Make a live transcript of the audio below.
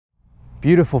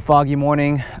Beautiful foggy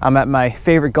morning. I'm at my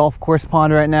favorite golf course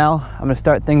pond right now. I'm gonna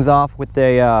start things off with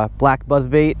a black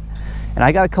buzzbait, and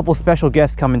I got a couple special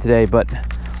guests coming today, but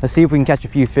let's see if we can catch a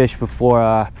few fish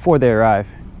before they arrive.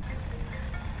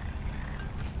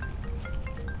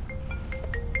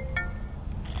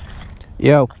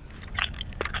 Yo.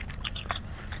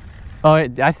 Oh,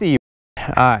 I see you.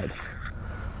 All right.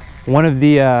 One of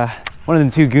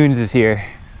the two goons is here.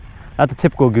 Not the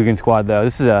typical Googan squad though.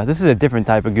 This is a different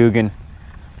type of Googan.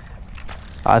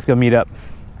 Let's go meet up.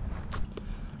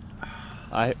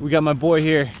 We got my boy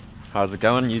here. How's it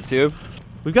going, YouTube?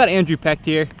 We've got Andrew Pecht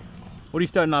here. What are you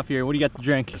starting off here? What do you got to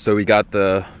drink? So we got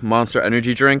the Monster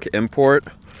Energy drink import,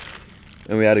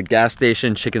 and we had a gas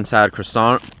station chicken salad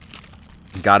croissant.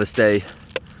 Gotta stay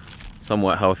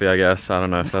somewhat healthy, I guess. I don't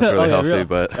know if that's really healthy,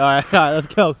 but all right,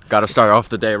 let's go. Gotta start off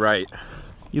the day right.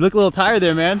 You look a little tired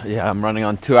there, man. Yeah, I'm running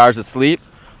on 2 hours of sleep.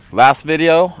 Last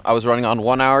video, I was running on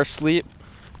 1 hour sleep,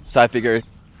 so I figured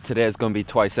today is gonna be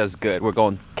twice as good. We're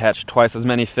going to catch twice as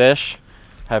many fish,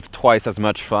 have twice as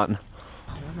much fun.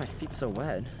 Why are my feet so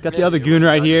wet? Got the other goon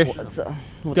right here. What's up,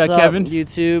 Kevin.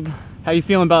 YouTube? How you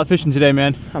feeling about fishing today,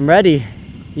 man? I'm ready.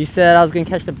 You said I was gonna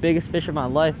catch the biggest fish of my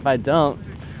life. If I don't,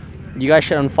 you guys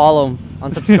should unfollow,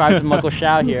 unsubscribe to Michael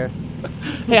Shao here.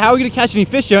 Hey, how are we gonna catch any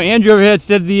fish, though? Andrew over here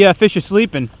said the fish are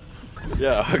sleeping.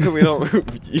 Yeah, how come we don't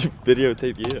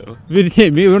videotape you?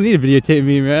 Videotape me? We don't need to videotape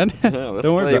me, man. Yeah, let's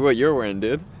tell you what you're wearing,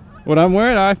 dude. What I'm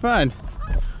wearing? All right, fine.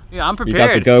 Yeah, I'm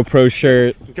prepared. You got the GoPro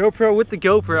shirt. GoPro with the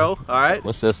GoPro, all right?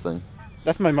 What's this thing?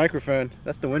 That's my microphone.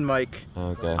 That's the wind mic.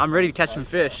 Okay. I'm ready to catch some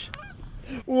fish.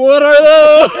 What are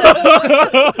those?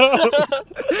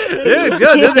 Dude,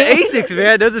 those are Asics,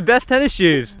 man. Those are the best tennis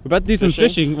shoes. We're about to do some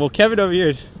fishing. Well, Kevin over here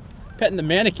is petting the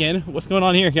mannequin. What's going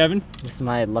on here, Kevin? This is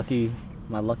my lucky,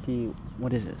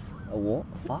 what is this? A wolf?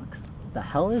 A fox? The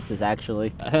hell is this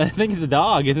actually? I think it's a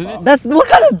dog, isn't it? That's, what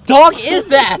kind of dog is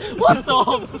that? What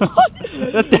the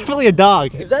fuck? That's definitely a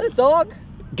dog. Is that a dog?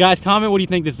 Guys, comment what do you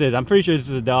think this is. I'm pretty sure this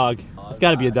is a dog. It's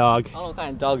gotta be a dog. I don't know what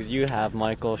kind of dogs you have,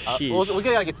 Michael. Sheesh. We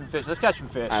gotta get some fish. Let's catch some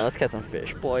fish. Alright, let's catch some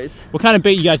fish, boys. What kind of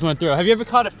bait you guys want to throw? Have you ever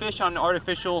caught a fish on an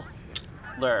artificial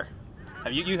lure?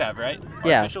 You have, right?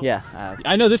 Artificial? Yeah.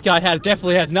 I know this guy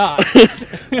definitely has not.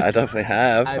 I definitely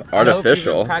have. Artificial. I hope you've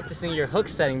been practicing your hook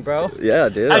setting, bro. Yeah,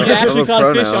 dude. Have you actually caught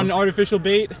a fish on an artificial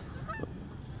bait?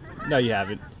 No, you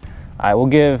haven't. All right, we'll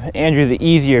give Andrew the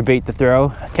easier bait to throw.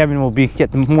 Kevin will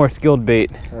get the more skilled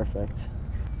bait. Perfect.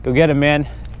 Go get him, man.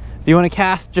 So you want to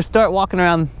cast? Just start walking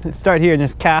around. Start here and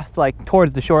just cast like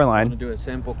towards the shoreline. Want to do a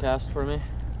sample cast for me?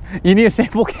 You need a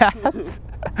sample cast?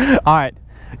 All right.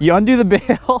 You undo the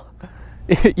bail.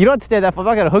 You don't have to stay that far. I'm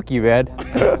not gonna hook you, man.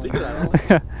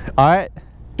 All right.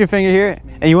 Your finger here,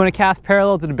 and you want to cast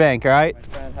parallel to the bank. All right.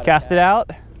 Cast it out.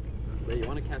 Wait, you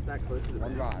want to cast that close to the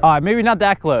bank? All right, maybe not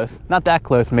that close. Not that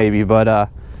close, maybe. But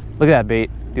look at that bait.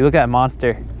 Dude, look at that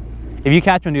monster. If you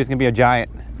catch one, dude, it's gonna be a giant.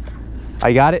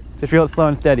 I got it. Just reel it slow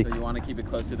and steady. So you want to keep it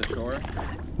close to the shore?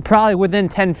 Probably within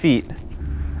 10 feet.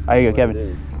 There you go,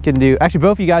 Kevin. Can do. Actually,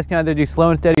 both of you guys can either do slow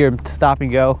and steady or stop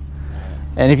and go.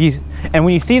 And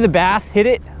when you see the bass hit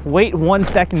it, wait 1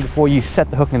 second before you set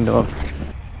the hook into him.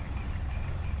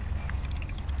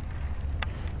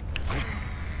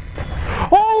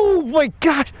 Oh my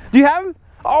gosh! Do you have him?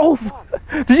 Oh!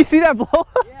 Did you see that blow up?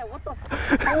 Yeah, what the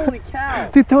fuck? Holy cow!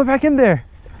 Dude, throw it back in there.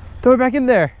 Throw it back in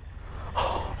there.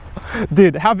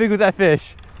 Dude, how big was that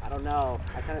fish? I don't know.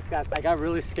 I got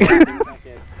really scared for a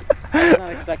second. I was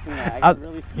not expecting that. I got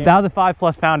really scared. That was a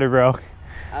 5+ pounder, bro.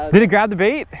 Did it grab the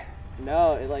bait?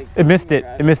 No, it missed it.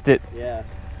 It missed it. Yeah.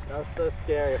 That was so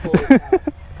scary. Holy cow.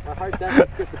 My heart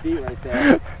definitely skipped a beat right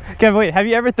there. Kevin, wait, have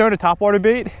you ever thrown a topwater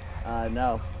bait?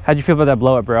 No. How'd you feel about that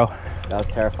blow up, bro? That was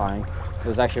terrifying. It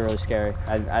was actually really scary.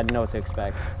 I didn't know what to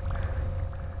expect.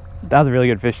 That was a really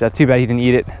good fish. That's too bad he didn't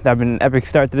eat it. That'd been an epic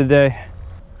start to the day.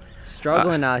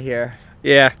 Struggling out here.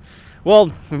 Yeah.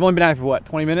 Well, we've only been out for what,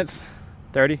 20 minutes?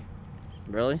 30?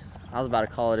 Really? I was about to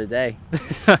call it a day.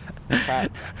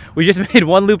 Crap. We just made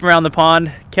one loop around the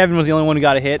pond. Kevin was the only one who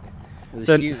got a hit. It was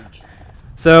huge.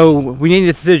 So we need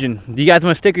a decision. Do you guys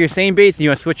want to stick with your same baits or do you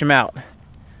want to switch them out?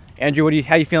 Andrew,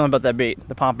 how you feeling about that bait,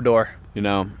 the pompadour? You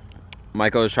know,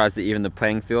 Mike always tries to even the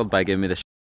playing field by giving me the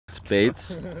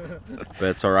baits, but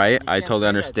it's all right. I totally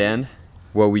understand.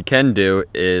 What we can do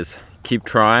is keep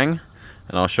trying,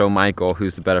 and I'll show Michael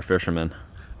who's the better fisherman.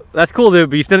 That's cool, dude,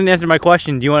 but you still didn't answer my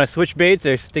question. Do you want to switch baits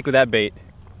or stick with that bait?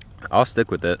 I'll stick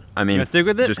with it. I mean, stick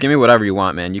with it? Just give me whatever you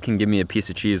want, man. You can give me a piece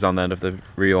of cheese on the end of the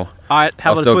reel. All right,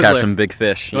 how about I'll still catch some big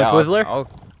fish. You want Twizzler?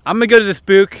 I'm gonna go to the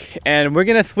spook, and we're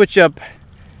gonna switch up.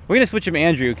 We're gonna switch up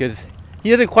Andrew because he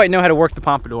doesn't quite know how to work the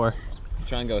pompadour. You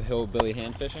try and go hillbilly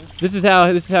hand fishing? This is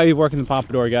how you work in the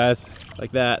pompadour, guys.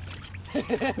 Like that.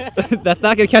 That's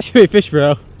not gonna catch you a fish,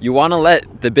 bro. You want to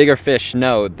let the bigger fish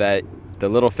know that the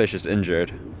little fish is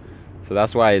injured. So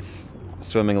that's why it's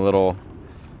swimming a little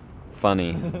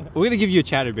funny. We're gonna give you a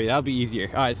chatterbait. That'll be easier.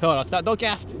 All right, so hold on. Stop. Don't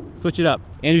cast. Switch it up.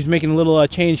 Andrew's making a little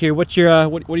change here. What's your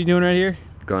what are you doing right here?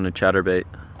 Going to chatterbait.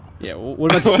 Yeah.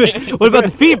 What about the what about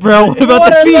the feet, bro? What about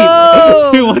the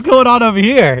feet? Dude, what's going on over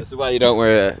here? This is why you don't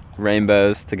wear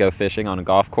rainbows to go fishing on a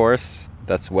golf course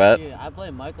that's wet. Dude, I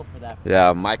blame Michael for that.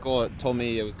 Yeah, Michael told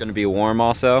me it was going to be warm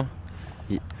also.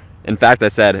 In fact, I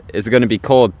said, is it going to be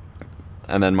cold?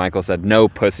 And then Michael said, no,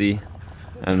 pussy.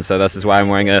 And so this is why I'm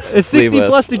wearing a It's sleeveless. 60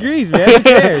 plus degrees, man. Who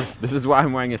cares? This is why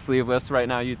I'm wearing a sleeveless right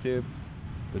now, YouTube.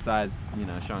 Besides, you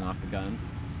know, showing off the guns.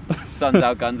 Sun's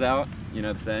out, guns out. You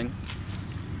know the saying.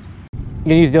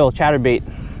 You're gonna use the old chatterbait.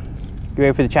 You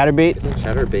ready for the chatterbait? Isn't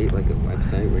Chatterbait like a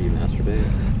website where you masturbate?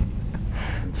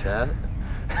 In chat?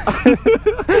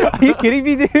 Are you kidding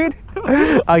me, dude?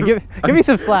 Give me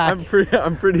some slack.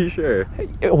 I'm pretty sure.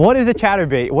 What is a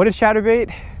chatterbait? What is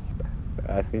chatterbait?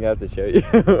 I think I have to show you.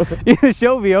 You can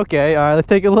show me, okay. All right, let's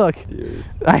take a look. Yes.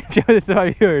 I'm showing this to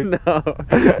my viewers. No,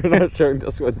 you're not showing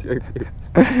this one to your viewers.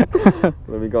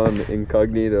 Let me go on the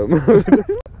incognito mode.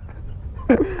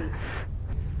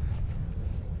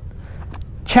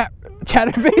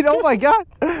 Chatterbait, oh my god.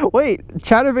 Wait,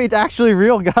 chatterbait's actually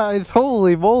real, guys.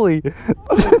 Holy moly.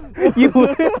 You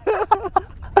would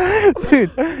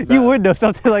Dude, you would know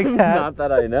something like that. Not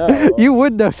that I know. You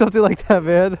would know something like that,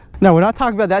 man. No, we're not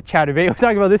talking about that chatterbait. We're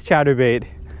talking about this chatterbait.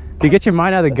 You get your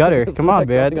mind out of the gutter. Come on,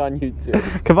 man. On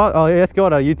YouTube. Come on. Oh, yeah, let's go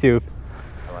on YouTube.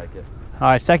 I like it. All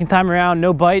right, second time around,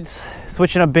 no bites.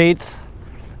 Switching up baits.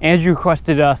 Andrew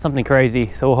requested something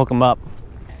crazy, so we'll hook him up.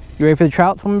 You ready for the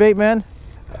trout swimming bait, man?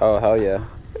 Oh, hell yeah.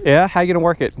 Yeah? How you gonna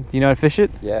work it? Do you know how to fish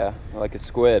it? Yeah, like a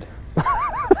squid.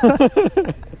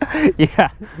 Yeah,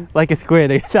 like a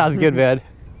squid. It sounds good, man.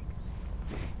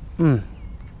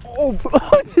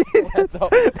 Oh, geez.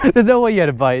 There's no way you had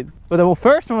a bite. But the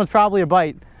first one was probably a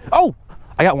bite. Oh,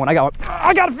 I got one. I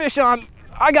got a fish on.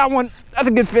 I got one. That's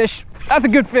a good fish. That's a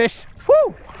good fish.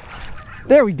 Woo!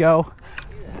 There we go.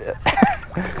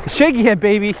 Shaky head,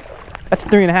 baby. That's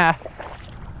 3.5.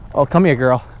 Oh, come here,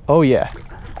 girl. Oh yeah.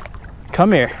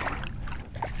 Come here.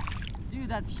 Dude,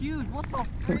 that's huge. What the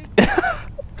freak?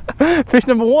 Fish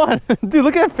number 1. Dude,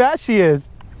 look how fat she is.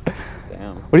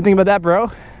 Damn. What do you think about that,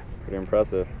 bro? Pretty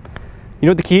impressive. You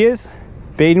know what the key is?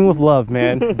 Baiting with love,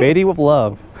 man. Baiting with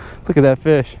love. Look at that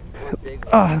fish.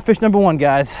 Fish number 1,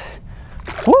 guys.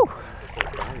 Woo!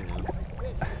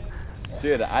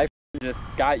 Dude, I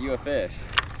just got you a fish.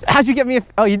 How'd you get me a...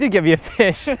 Oh, you did get me a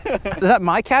fish. Is that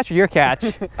my catch or your catch?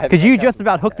 Because you just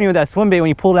about hooked me with that swim bait when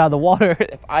you pulled it out of the water.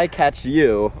 If I catch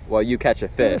you, well, you catch a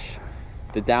fish,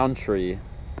 the down tree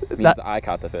means I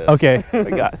caught the fish. Okay, I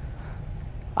got it.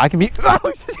 I can be...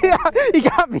 Oh, yeah, he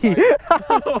got me. Dude,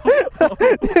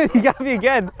 he got me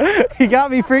again. He got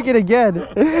me freaking again.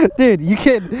 Dude, you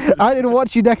can... I didn't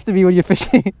want you next to me when you're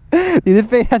fishing. Dude, this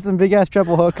bait has some big-ass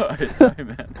treble hooks. Right, sorry,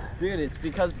 man. Dude, it's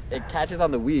because it catches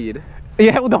on the weed.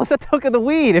 Yeah, well, don't set the hook in the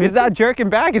weed. If it's not jerking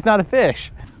back, it's not a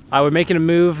fish. All right, we're making a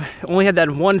move. Only had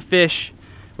that one fish.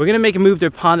 We're gonna make a move to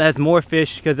a pond that has more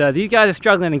fish because these guys are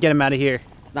struggling to get them out of here.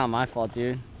 It's not my fault,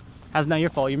 dude. How's it not your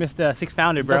fault? You missed a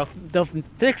 6-pounder, bro. The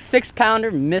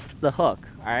 6-pounder missed the hook,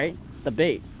 all right? The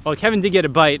bait. Well, Kevin did get a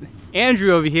bite.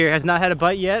 Andrew over here has not had a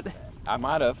bite yet. I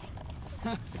might have.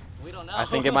 We don't know. I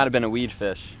think it might have been a weed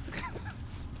fish.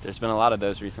 There's been a lot of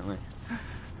those recently.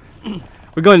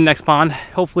 We're going to the next pond.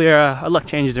 Hopefully our luck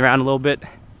changes around a little bit.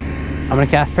 I'm gonna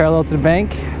cast parallel to the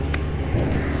bank.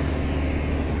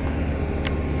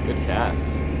 Good cast.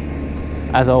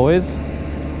 As always.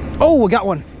 Oh, we got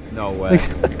one. No way.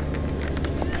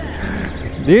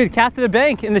 Dude, cast to the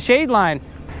bank in the shade line.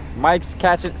 Mike's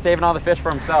saving all the fish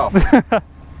for himself.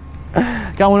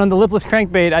 Got one on the lipless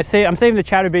crankbait. I'm saving the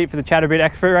chatterbait for the chatterbait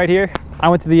expert right here. I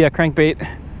went to the crankbait.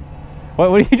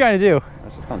 What are you trying to do? I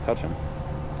was just gonna touch him.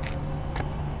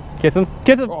 Kiss him?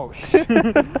 Kiss him! Oh, shit.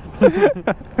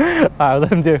 Alright,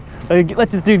 let him do. Let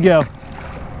this dude go.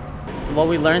 So what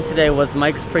we learned today was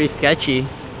Mike's pretty sketchy.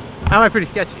 How am I pretty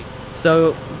sketchy?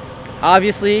 So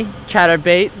obviously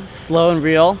chatterbait, slow and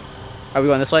real. Are we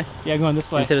going this way? Yeah, going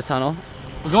this way. Into the tunnel.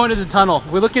 We're going to the tunnel.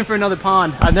 We're looking for another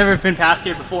pond. I've never been past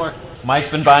here before. Mike's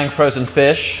been buying frozen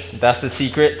fish. That's the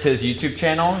secret to his YouTube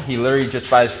channel. He literally just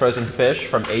buys frozen fish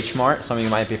from H Mart. Some of you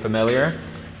might be familiar.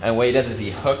 And what he does is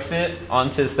he hooks it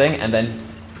onto his thing and then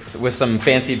with some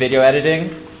fancy video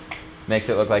editing, makes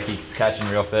it look like he's catching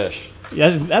real fish.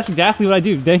 Yeah, that's exactly what I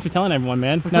do. Thanks for telling everyone,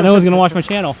 man. Now no one's gonna watch my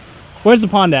channel. Where's the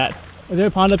pond at? Is there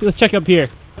a pond up? Let's check up here.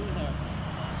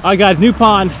 Alright guys, new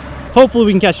pond. Hopefully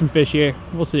we can catch some fish here.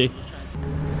 We'll see.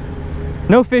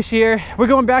 No fish here. We're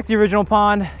going back to the original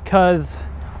pond because...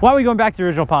 Why are we going back to the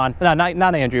original pond? No,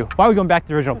 not Andrew. Why are we going back to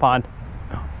the original pond?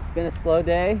 It's been a slow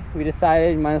day. We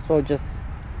decided might as well just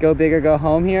go big or go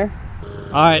home here.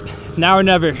 Alright, now or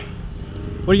never.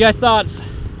 What are you guys' thoughts?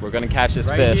 We're gonna catch this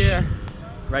Right fish. here.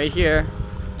 Right here.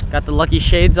 Got the lucky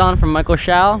shades on from Michael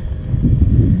Shao.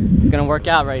 It's gonna work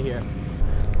out right here.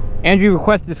 Andrew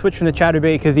requested to switch from the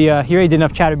chatterbait because he already did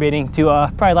enough chatterbaiting to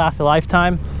probably last a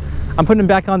lifetime. I'm putting him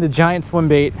back on the giant swim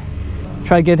bait.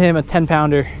 Try to get him a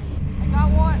 10-pounder. I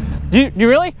got one. You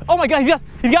really? Oh my god,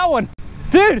 he's got one.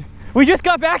 Dude, we just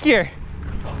got back here.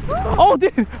 Oh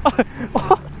dude.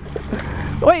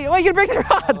 Wait, you gonna break the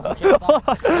rod? Oh,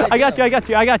 I got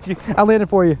you. I'll land it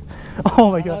for you. Oh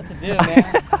my god. I don't know what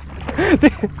to do, man.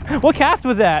 Dude, what cast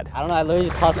was that? I don't know, I literally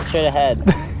just tossed it straight ahead.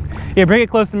 Here, bring it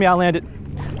close to me, I'll land it.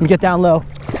 Let me get down low.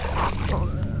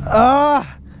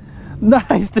 Ah,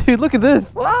 nice, dude. Look at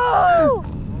this. Whoa!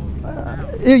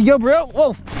 Here you go, bro.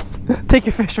 Whoa. Take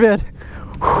your fish, man.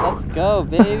 Let's go,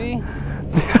 baby.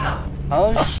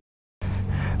 Oh,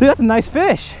 dude, that's a nice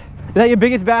fish. Is that your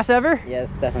biggest bass ever?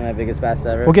 yes, definitely my biggest bass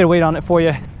ever. We'll get a weight on it for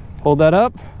you. Hold that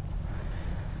up.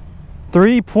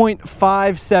 3.57,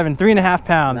 3.5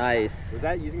 pounds. Nice. Was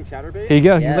that using chatterbait? Here you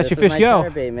go. Yeah, Let your fish my go.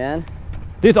 chatterbait, man.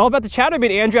 Dude, it's all about the chatterbait,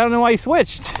 Andrew. I don't know why you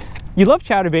switched. You love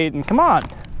chatterbaiting. Come on.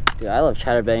 Dude, I love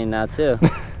chatterbaiting now too.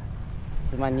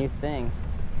 This is my new thing.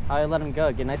 How do I let him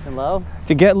go? Get nice and low?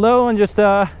 To get low and just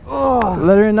let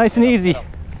her in nice and easy.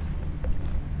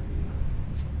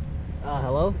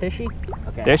 Hello, fishy?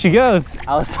 Okay. There she goes.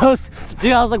 I was so...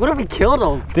 Dude, I was like, what if we killed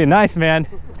him? Dude, nice, man.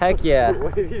 Heck yeah.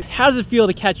 How does it feel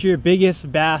to catch your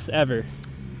biggest bass ever?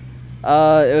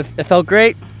 It felt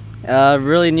great.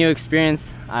 Really new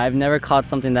experience. I've never caught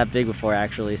something that big before,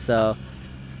 actually. So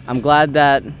I'm glad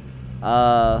that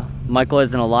Michael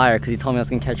isn't a liar, because he told me I was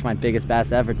gonna catch my biggest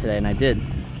bass ever today, and I did.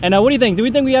 And what do you think? Do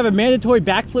we think we have a mandatory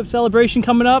backflip celebration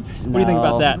coming up? What do you think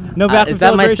about that? No backflip is that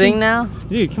celebration? my thing now?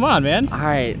 Dude, come on, man. All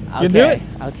right. Okay. You do it?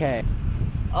 Okay.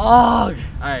 Oh. All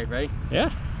right. Ready?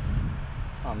 Yeah.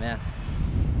 Oh man.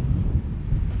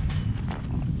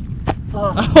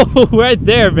 Oh, right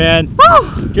there, man.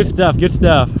 Woo! Good stuff. Good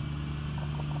stuff.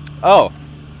 Oh,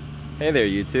 hey there,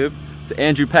 YouTube. It's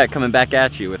Andrew Peck coming back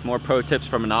at you with more pro tips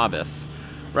from a novice.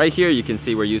 Right here, you can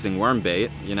see we're using worm bait.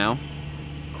 You know.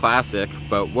 Classic,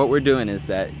 but what we're doing is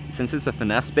that since it's a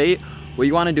finesse bait, what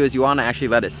you want to do is you want to actually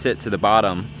let it sit to the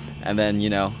bottom, and then,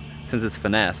 you know, since it's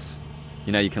finesse,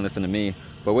 you know, you can listen to me,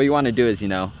 but what you want to do is, you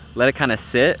know, let it kind of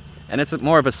sit, and it's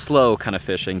more of a slow kind of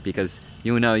fishing, because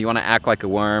you know, you want to act like a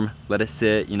worm, let it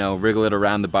sit, you know, wriggle it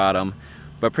around the bottom.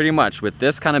 But pretty much with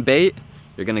this kind of bait,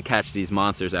 you're gonna catch these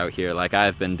monsters out here like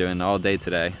I've been doing all day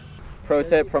today. Pro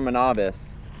tip from a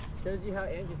novice: Shows you how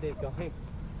Andrew's day's going.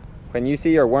 when you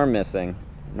see your worm missing,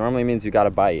 normally means you got a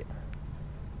bite.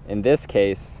 In this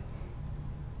case,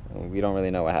 we don't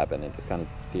really know what happened. It just kind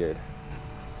of disappeared.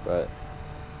 But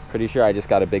pretty sure I just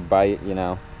got a big bite, you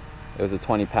know. It was a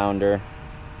 20-pounder.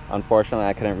 Unfortunately,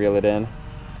 I couldn't reel it in.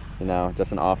 You know,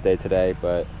 just an off day today,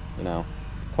 but, you know,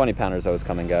 20-pounders always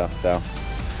come and go. So,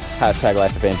 hashtag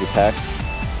life of Andrew Peck,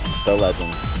 the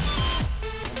legend.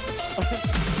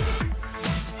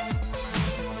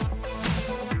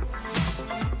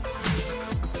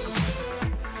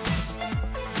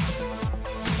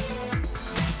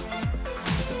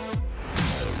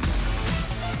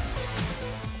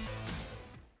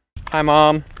 Hi,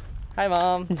 Mom. Hi,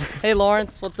 Mom. Hey,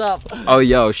 Lawrence. What's up? Oh,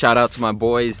 yo, shout out to my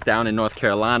boys down in North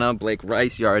Carolina. Blake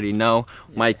Rice, you already know.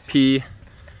 Mike P.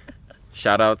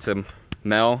 Shout out to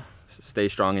Mel. Stay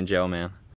strong in jail, man.